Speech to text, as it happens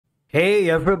Hey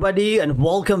everybody, and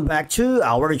welcome back to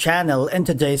our channel. In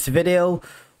today's video,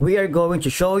 we are going to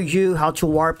show you how to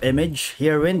warp image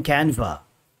here in Canva.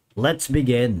 Let's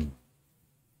begin.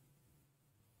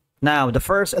 Now, the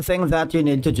first thing that you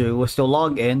need to do is to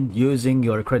log in using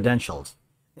your credentials.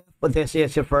 If this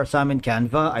is your first time in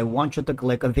Canva, I want you to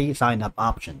click the sign up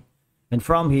option. And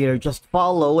from here, just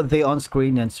follow the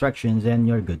on-screen instructions and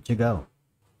you're good to go.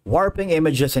 Warping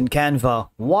images in Canva,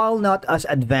 while not as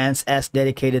advanced as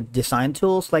dedicated design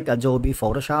tools like Adobe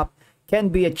Photoshop, can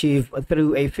be achieved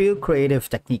through a few creative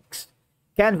techniques.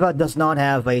 Canva does not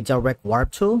have a direct warp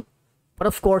tool, but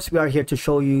of course we are here to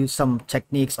show you some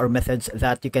techniques or methods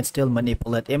that you can still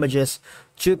manipulate images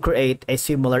to create a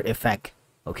similar effect.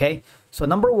 Okay, so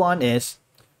number one is,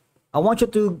 I want you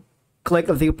to click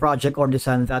the project or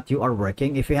design that you are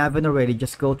working. If you haven't already,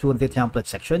 just go to the template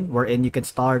section wherein you can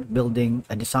start building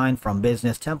a design from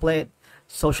business template,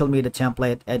 social media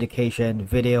template, education,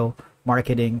 video,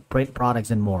 marketing, print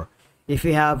products, and more. If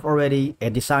you have already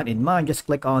a design in mind, just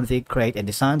click on the create a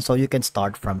design so you can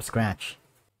start from scratch.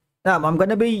 Now, I'm going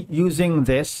to be using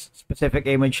this specific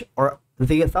image or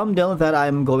the thumbnail that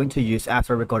I'm going to use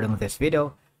after recording this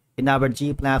video in our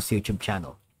G+ YouTube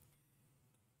channel.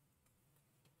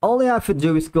 All you have to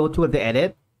do is go to the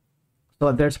edit.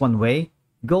 So there's one way.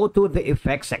 Go to the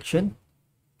effects section.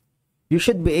 You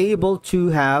should be able to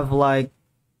have like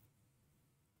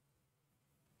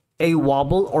a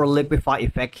wobble or liquefy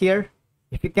effect here.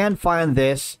 If you can't find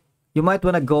this, you might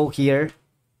want to go here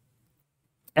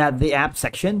at the app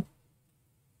section.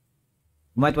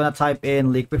 You might want to type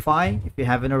in liquefy if you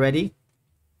haven't already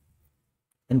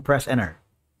and press enter.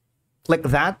 Click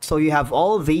that so you have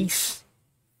all these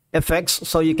effects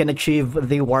so you can achieve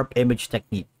the warp image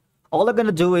technique. All I'm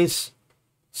gonna do is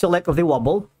select the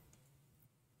wobble.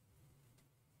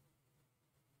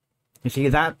 You see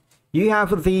that? You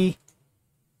have the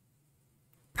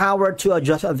power to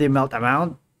adjust the melt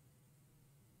amount.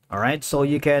 Alright, so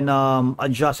you can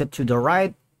adjust it to the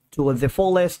right, to the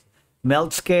fullest,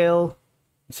 melt scale.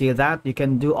 See that? You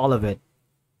can do all of it.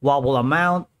 Wobble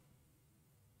amount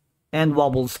and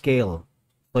wobble scale.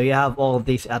 So you have all of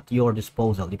these at your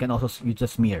disposal. You can also use a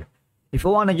smear. If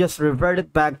you want to just revert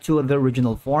it back to the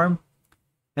original form.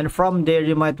 And from there,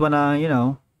 you might want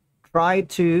to, try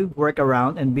to work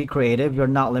around and be creative. You're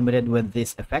not limited with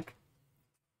this effect.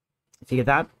 See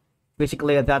that?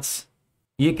 Basically,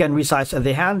 you can resize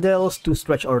the handles to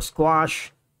stretch or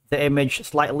squash the image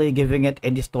slightly, giving it a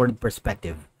distorted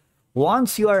perspective.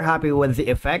 Once you are happy with the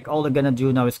effect, all you're going to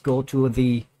do now is go to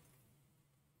the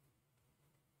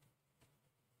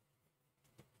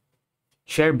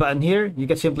share button here. You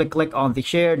can simply click on the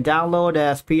share, download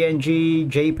as PNG,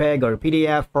 JPEG, or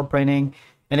PDF for printing.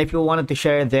 And if you wanted to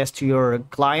share this to your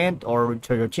client or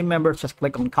to your team members, just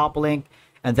click on copy link,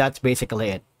 and that's basically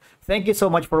it. Thank you so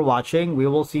much for watching. We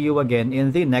will see you again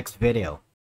in the next video.